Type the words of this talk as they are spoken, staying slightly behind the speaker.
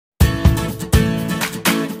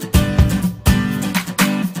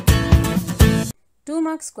2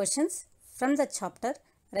 marks questions from the chapter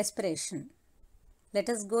Respiration. Let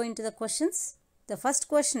us go into the questions. The first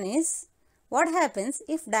question is, what happens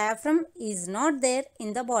if diaphragm is not there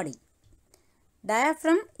in the body?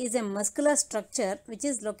 Diaphragm is a muscular structure which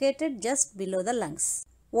is located just below the lungs.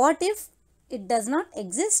 What if it does not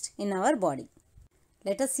exist in our body?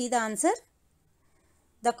 Let us see the answer.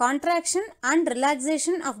 The contraction and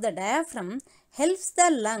relaxation of the diaphragm helps the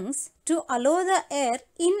lungs to allow the air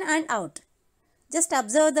in and out. Just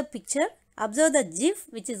observe the picture. Observe the GIF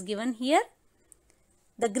which is given here.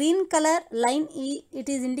 The green color line, it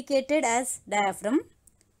is indicated as diaphragm.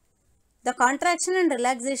 The contraction and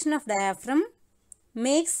relaxation of diaphragm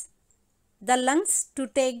makes the lungs to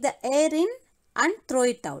take the air in and throw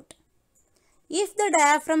it out. If the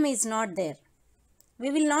diaphragm is not there,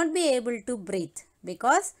 we will not be able to breathe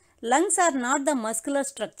because lungs are not the muscular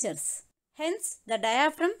structures. Hence, the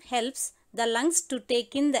diaphragm helps the lungs to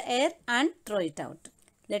take in the air and throw it out.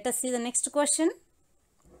 Let us see the next question.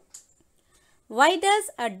 Why does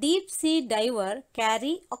a deep sea diver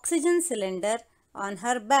carry oxygen cylinder on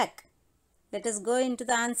her back? Let us go into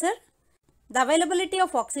the answer. The availability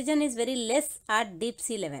of oxygen is very less at deep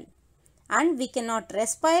sea level and we cannot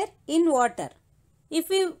respire in water. If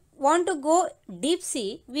we want to go deep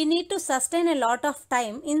sea, we need to sustain a lot of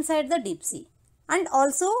time inside the deep sea. And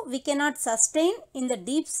also we cannot sustain in the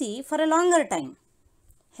deep sea for a longer time.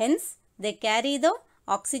 Hence, they carry the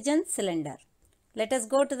oxygen cylinder. Let us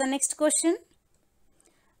go to the next question.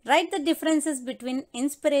 Write the differences between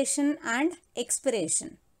inspiration and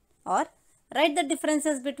expiration, or write the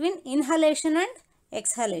differences between inhalation and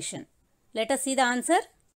exhalation. Let us see the answer.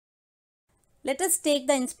 Let us take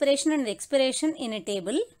the inspiration and expiration in a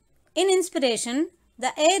table. In inspiration,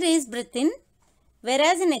 the air is breathed in,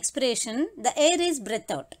 whereas in expiration, the air is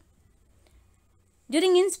breathed out.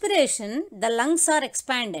 During inspiration, the lungs are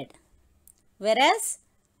expanded, whereas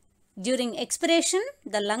during expiration,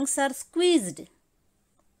 the lungs are squeezed.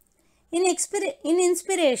 In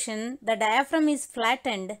inspiration, the diaphragm is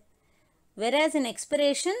flattened, whereas in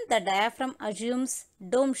expiration, the diaphragm assumes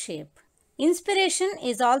dome shape. Inspiration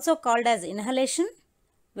is also called as inhalation,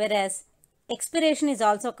 whereas expiration is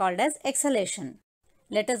also called as exhalation.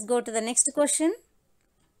 Let us go to the next question.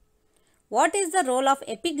 What is the role of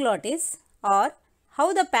epiglottis, or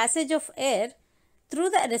how the passage of air through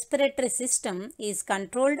the respiratory system is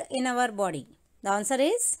controlled in our body? The answer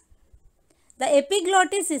is, the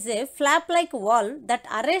epiglottis is a flap-like valve that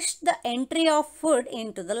arrests the entry of food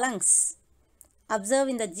into the lungs. Observe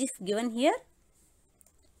in the GIF given here.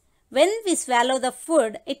 When we swallow the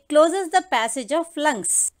food, it closes the passage of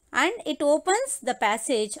lungs and it opens the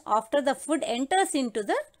passage after the food enters into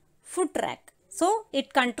the food tract. So,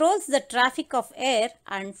 it controls the traffic of air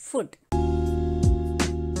and food.